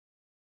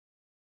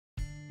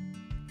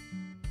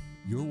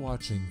You're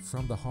watching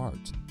From the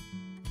Heart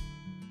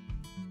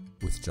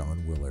with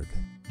John Willard.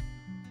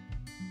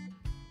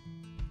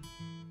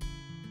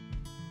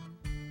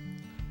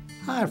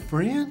 Hi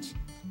friends,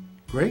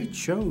 great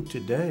show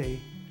today.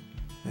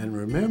 And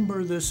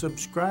remember the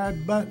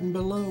subscribe button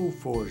below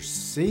for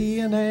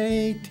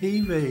CNA-TV.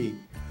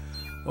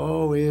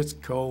 Oh, it's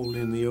cold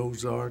in the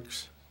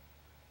Ozarks.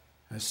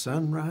 As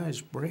sunrise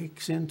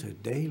breaks into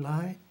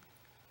daylight,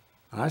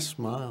 I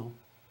smile.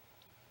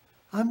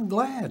 I'm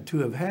glad to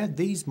have had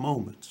these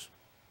moments.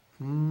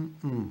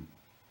 I'm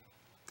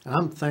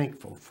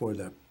thankful for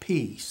the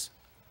peace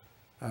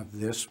of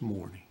this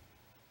morning.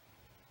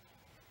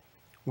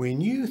 When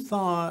you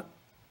thought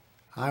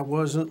I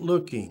wasn't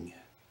looking,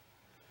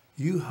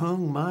 you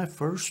hung my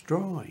first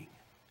drawing,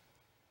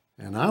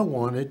 and I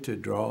wanted to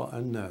draw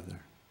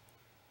another.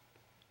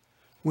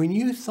 When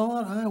you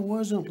thought I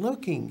wasn't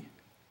looking,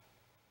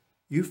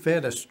 you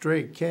fed a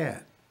stray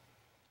cat,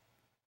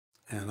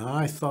 and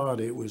I thought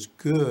it was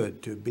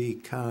good to be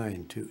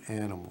kind to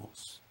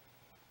animals.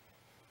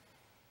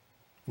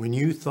 When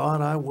you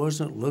thought I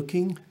wasn't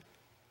looking,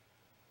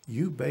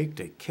 you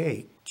baked a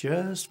cake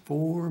just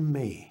for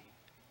me.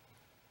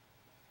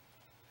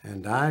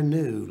 And I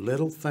knew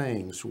little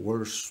things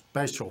were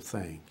special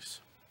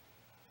things.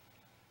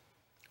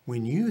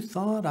 When you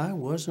thought I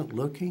wasn't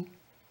looking,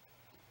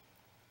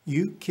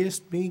 you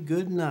kissed me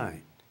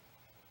goodnight,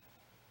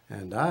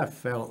 and I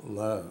felt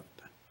loved.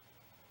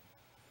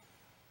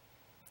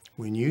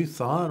 When you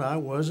thought I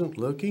wasn't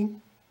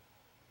looking,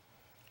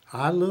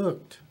 I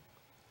looked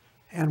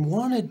and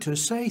wanted to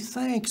say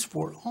thanks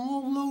for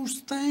all those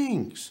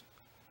things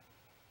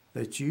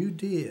that you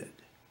did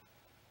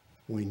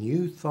when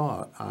you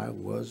thought I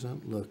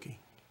wasn't looking.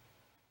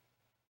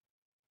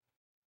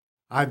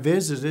 I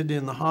visited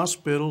in the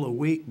hospital a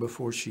week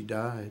before she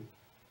died.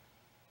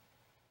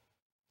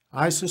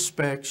 I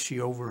suspect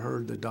she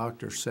overheard the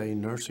doctor say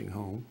nursing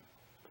home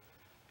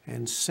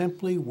and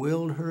simply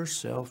willed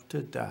herself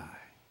to die.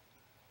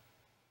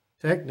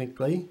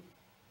 Technically,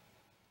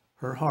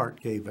 her heart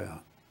gave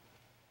out,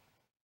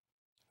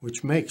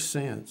 which makes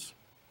sense,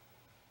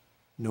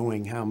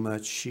 knowing how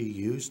much she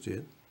used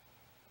it.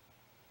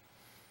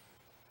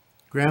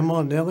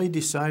 Grandma Nelly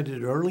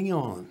decided early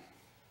on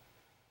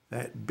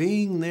that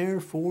being there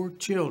for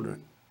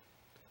children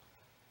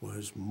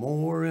was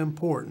more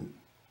important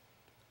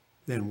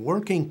than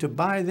working to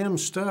buy them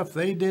stuff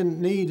they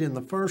didn't need in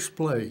the first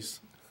place.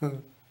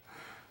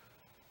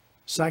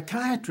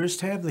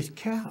 Psychiatrists have the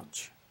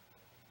couch,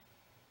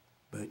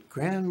 but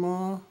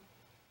Grandma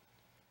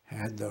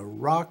had the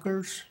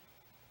rockers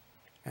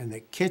and the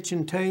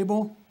kitchen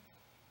table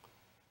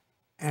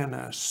and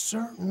a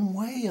certain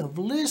way of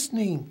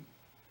listening,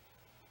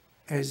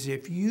 as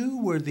if you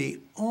were the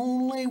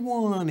only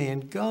one in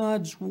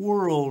God's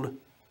world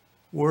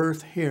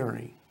worth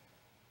hearing.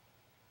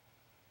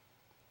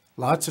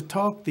 Lots of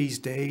talk these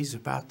days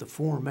about the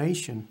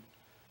formation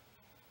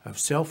of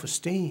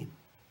self-esteem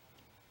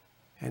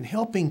and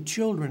helping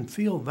children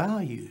feel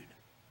valued.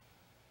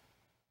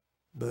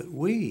 But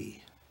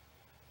we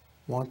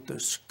want the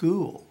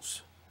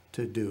schools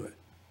to do it.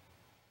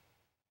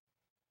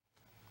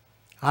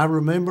 I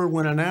remember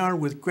when an hour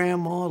with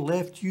Grandma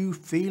left you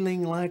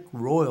feeling like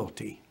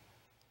royalty.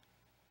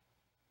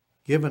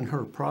 Given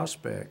her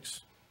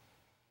prospects,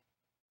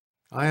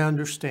 I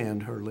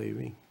understand her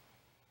leaving.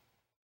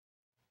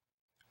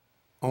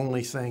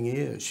 Only thing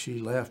is, she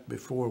left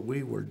before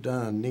we were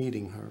done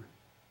needing her.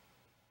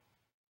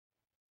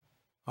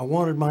 I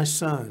wanted my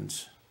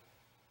sons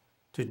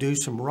to do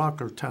some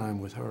rocker time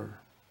with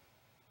her.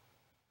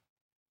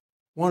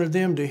 Wanted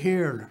them to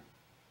hear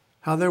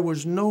how there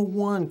was no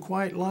one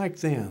quite like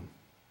them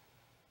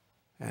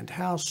and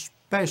how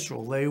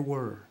special they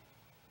were,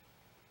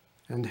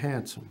 and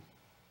handsome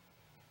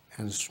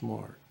and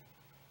smart.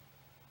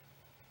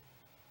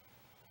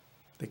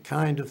 The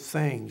kind of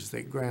things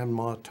that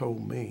Grandma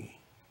told me.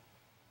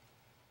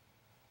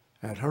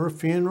 At her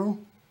funeral,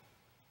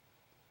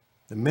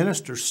 the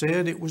minister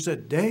said it was a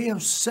day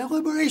of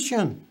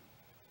celebration.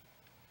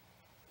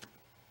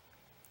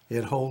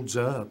 It holds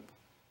up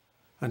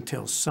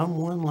until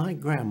someone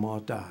like Grandma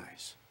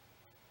dies.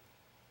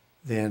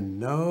 Then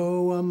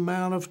no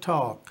amount of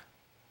talk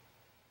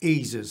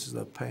eases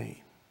the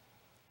pain.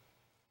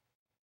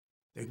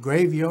 The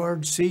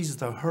graveyard sees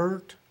the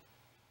hurt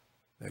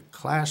the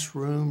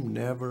classroom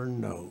never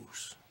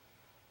knows.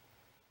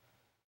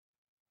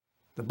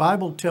 The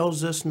Bible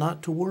tells us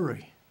not to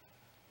worry,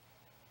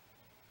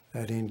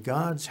 that in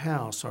God's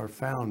house are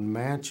found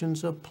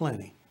mansions of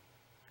plenty.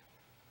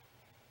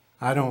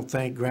 I don't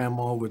think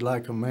Grandma would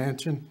like a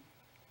mansion.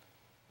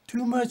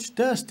 Too much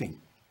dusting.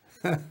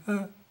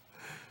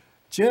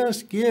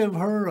 Just give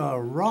her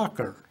a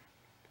rocker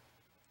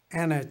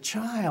and a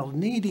child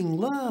needing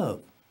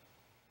love.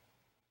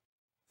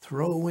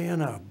 Throw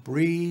in a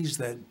breeze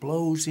that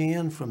blows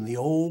in from the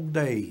old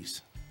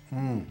days.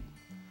 When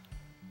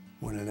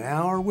an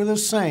hour with a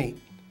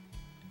saint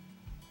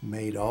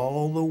made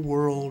all the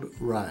world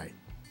right.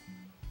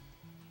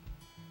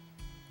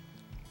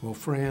 Well,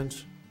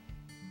 friends,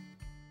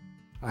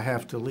 I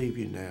have to leave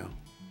you now.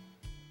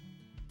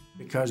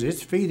 because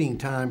it's feeding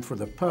time for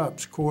the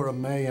pups, Cora,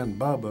 May, and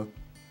Bubba.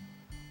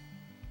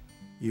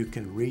 You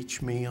can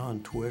reach me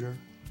on Twitter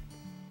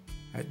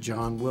at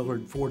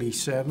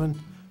JohnWillard47.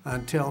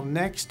 Until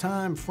next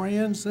time,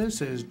 friends,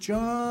 this is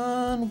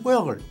John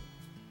Willard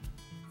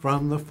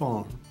from the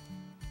farm.